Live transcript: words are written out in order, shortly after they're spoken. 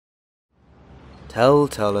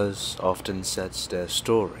Telltellers often sets their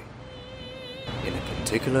story in a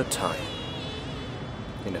particular time,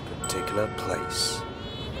 in a particular place.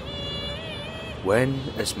 When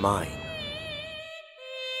is mine?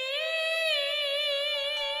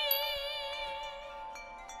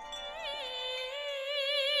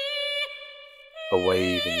 A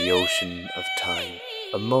wave in the ocean of time,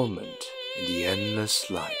 a moment in the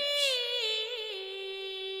endless lives.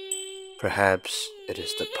 Perhaps it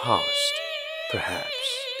is the past, perhaps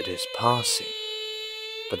it is passing,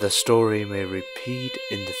 but the story may repeat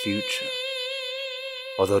in the future.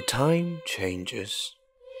 Although time changes,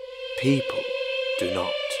 people do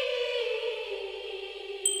not.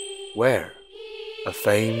 Where? A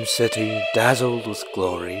famed city dazzled with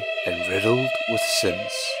glory and riddled with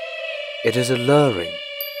sins. It is alluring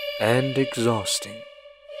and exhausting.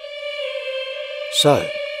 So,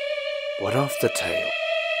 what of the tale?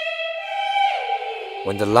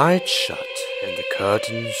 When the lights shut and the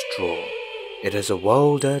curtains draw, it is a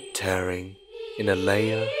world tearing in a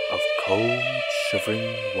layer of cold,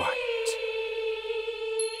 shivering white.